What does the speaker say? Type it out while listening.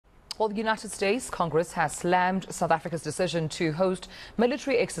Well, the United States Congress has slammed South Africa's decision to host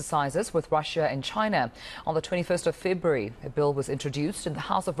military exercises with Russia and China. On the 21st of February, a bill was introduced in the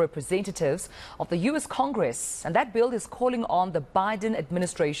House of Representatives of the U.S. Congress, and that bill is calling on the Biden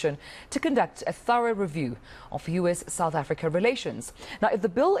administration to conduct a thorough review of U.S.-South Africa relations. Now, if the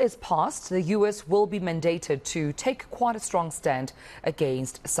bill is passed, the U.S. will be mandated to take quite a strong stand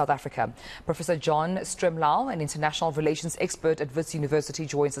against South Africa. Professor John Stremlau, an international relations expert at Wits University,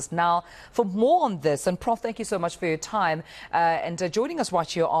 joins us now for more on this. And Prof, thank you so much for your time and joining us right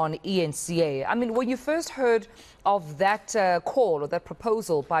here on eNCA. I mean, when you first heard of that call or that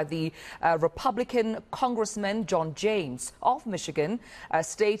proposal by the Republican Congressman John James of Michigan,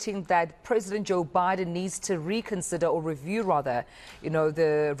 stating that President Joe Biden needs to reconsider or review, rather,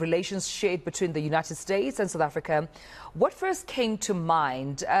 the relations shared between the United States and South Africa, what first came to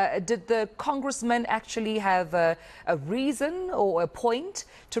mind? Did the congressman actually have a reason or a point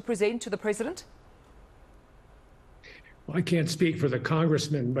to present to the president? Well, I can't speak for the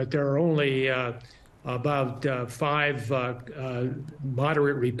congressman, but there are only about five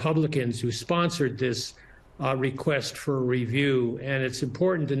moderate Republicans who sponsored this request for review. And it's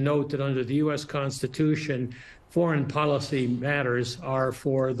important to note that under the U.S. Constitution, foreign policy matters are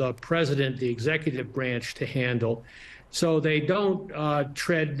for the president, the executive branch, to handle. So they don't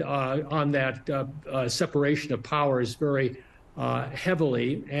tread on that separation of powers very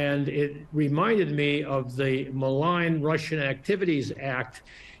heavily. And it reminded me of the malign Russian Activities Act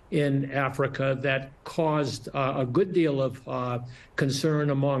in Africa that caused a good deal of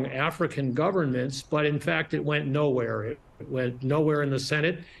concern among African governments, but in fact it went nowhere. It went nowhere in the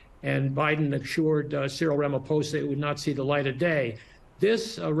Senate, and Biden assured Cyril Ramaphosa it would not see the light of day.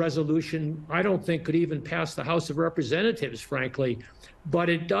 This resolution, I don't think, could even pass the House of Representatives, frankly, but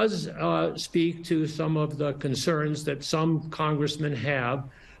it does speak to some of the concerns that some congressmen have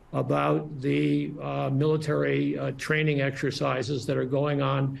about the military training exercises that are going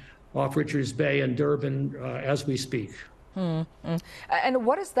on off Richards Bay and Durban as we speak. And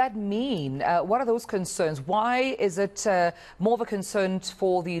what does that mean? What are those concerns? Why is it more of a concern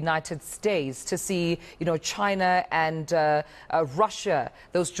for the United States to see, China and Russia,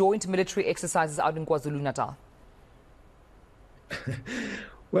 those joint military exercises out in KwaZulu-Natal?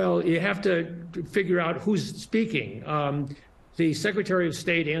 Well, you have to figure out who's speaking. The Secretary of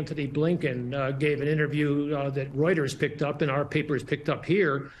State, Antony Blinken, gave an interview that Reuters picked up and our papers picked up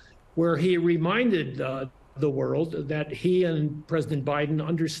here, where he reminded the world that he and President Biden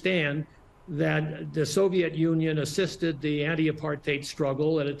understand that the Soviet Union assisted the anti-apartheid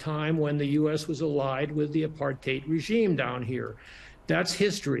struggle at a time when the U.S. was allied with the apartheid regime down here. That's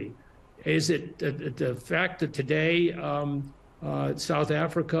history. Is it the fact that today South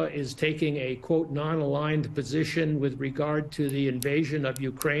Africa is taking a, quote, non-aligned position with regard to the invasion of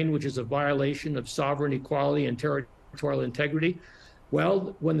Ukraine, which is a violation of sovereign equality and territorial integrity?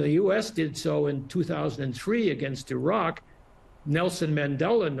 Well, when the U.S. did so in 2003 against Iraq, Nelson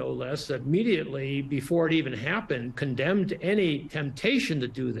Mandela, no less, immediately before it even happened, condemned any temptation to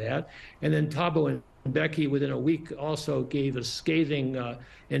do that. And then Thabo Mbeki, within a week, also gave a scathing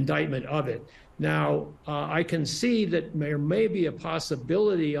indictment of it. Now, I can see that there may be a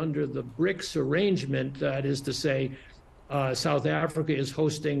possibility under the BRICS arrangement, that is to say, South Africa is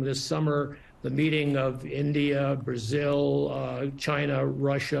hosting this summer the meeting of India, Brazil, China,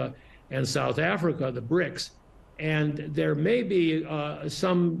 Russia, and South Africa, the BRICS. And there may be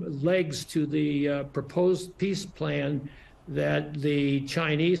some legs to the proposed peace plan that the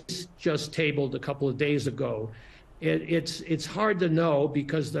Chinese just tabled a couple of days ago. It's hard to know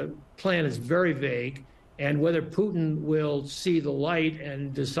because the plan is very vague, and whether Putin will see the light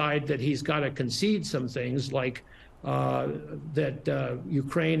and decide that he's got to concede some things, like that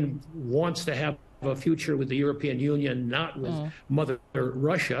Ukraine wants to have a future with the European Union, not with Mother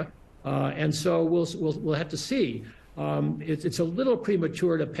Russia, and so we'll have to see. It's a little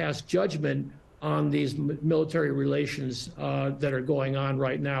premature to pass judgment on these military relations that are going on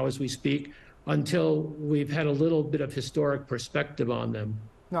right now as we speak, until we've had a little bit of historic perspective on them.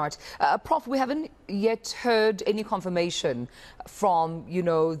 Right. Prof, we haven't yet heard any confirmation from,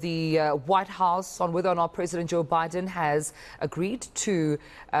 the White House on whether or not President Joe Biden has agreed to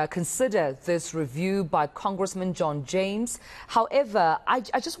consider this review by Congressman John James. However, I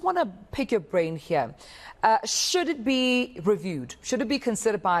just want to pick your brain here. Should it be reviewed? Should it be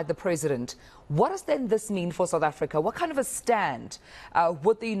considered by the president? What does then this mean for South Africa? What kind of a stand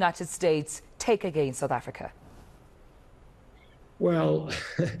would the United States take against South Africa? Well,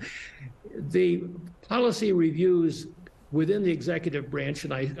 the policy reviews within the executive branch,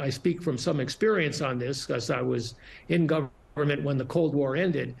 and I speak from some experience on this because I was in government when the Cold War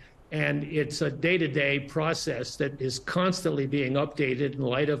ended, And it's a day-to-day process that is constantly being updated in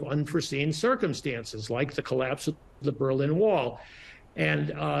light of unforeseen circumstances, like the collapse of the Berlin Wall. And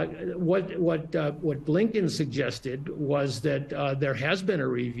what Blinken suggested was that there has been a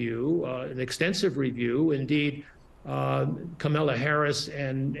review, an extensive review. Indeed, Kamala Harris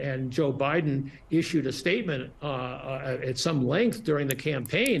and Joe Biden issued a statement at some length during the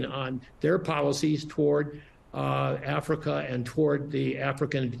campaign on their policies toward Africa and toward the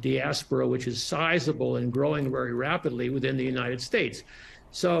African diaspora, which is sizable and growing very rapidly within the United States.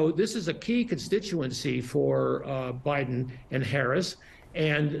 So this is a key constituency for Biden and Harris,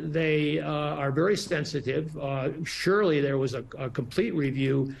 and they are very sensitive. Surely there was a complete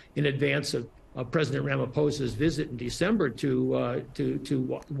review in advance of President Ramaphosa's visit in December to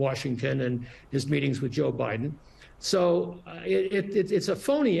Washington and his meetings with Joe Biden. So it's a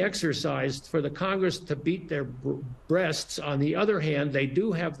phony exercise for the Congress to beat their breasts. On the other hand, they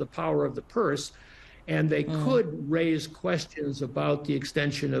do have the power of the purse, and they could raise questions about the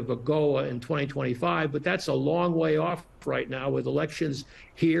extension of AGOA in 2025, but that's a long way off right now with elections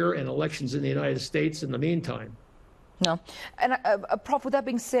here and elections in the United States in the meantime. No. And Prof, with that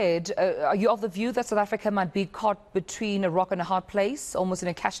being said, are you of the view that South Africa might be caught between a rock and a hard place, almost in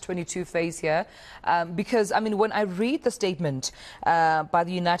a catch-22 phase here? Because, I mean, when I read the statement by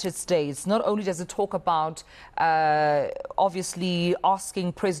the United States, not only does it talk about obviously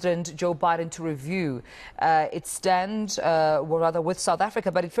asking President Joe Biden to review its stand, or rather with South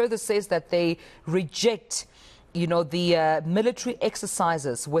Africa, but it further says that they reject the military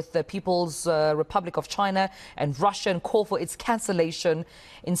exercises with the People's Republic of China and Russia and call for its cancellation,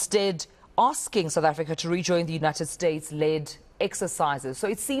 instead asking South Africa to rejoin the United States-led exercises. So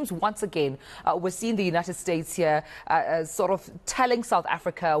it seems once again we're seeing the United States here sort of telling South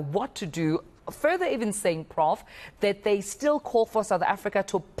Africa what to do, further even saying, Prof, that they still call for South Africa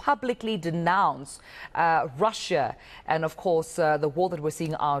to publicly denounce Russia and, of course, the war that we're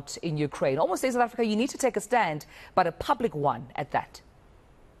seeing out in Ukraine. Almost say, South Africa, you need to take a stand, but a public one at that.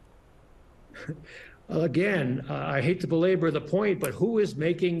 Again, I hate to belabor the point, but who is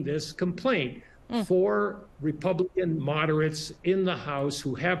making this complaint? Four Republican moderates in the House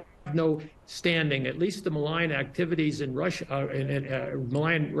who have no standing. At least the malign activities in Russia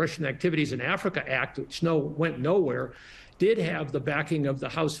malign Russian activities in Africa Act, which went nowhere, did have the backing of the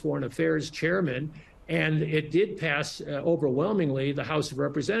House Foreign Affairs chairman, and it did pass overwhelmingly the House of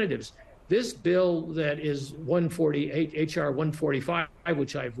Representatives. This bill that is 148, HR 145,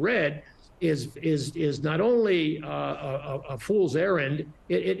 which I've read, is not only a fool's errand.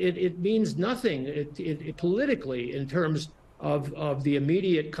 It means nothing politically in terms of the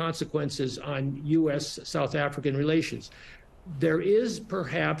immediate consequences on U.S.-South African relations. There is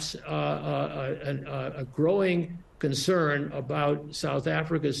perhaps a growing concern about South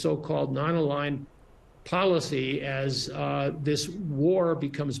Africa's so-called non-aligned policy as this war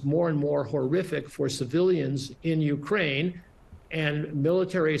becomes more and more horrific for civilians in Ukraine, and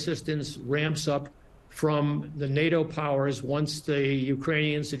military assistance ramps up from the NATO powers once the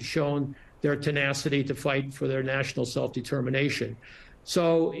Ukrainians had shown their tenacity to fight for their national self-determination.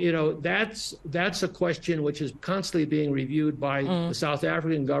 So, that's a question which is constantly being reviewed by the South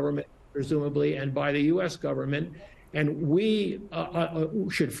African government, presumably, and by the U.S. government. And we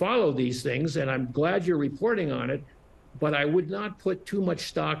should follow these things, and I'm glad you're reporting on it, but I would not put too much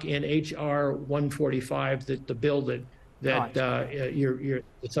stock in HR 145, the bill that you're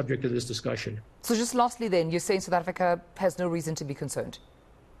the subject of this discussion. So just lastly then, you're saying South Africa has no reason to be concerned?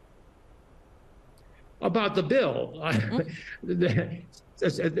 About the bill.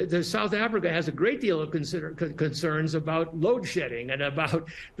 The South Africa has a great deal of concerns about load shedding and about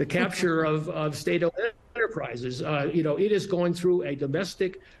the capture of state-owned enterprises. It is going through a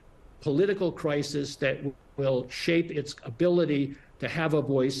domestic political crisis that will shape its ability to have a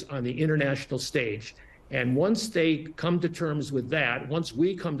voice on the international stage. And once they come to terms with that, once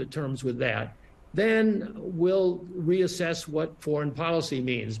we come to terms with that, then we'll reassess what foreign policy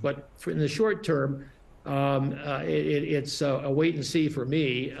means. But in the short term, it's a wait and see for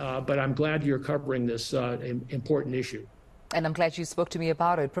me, but I'm glad you're covering this important issue. And I'm glad you spoke to me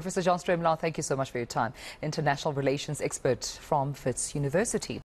about it. Professor John Stremlau, thank you so much for your time. International relations expert from Wits University.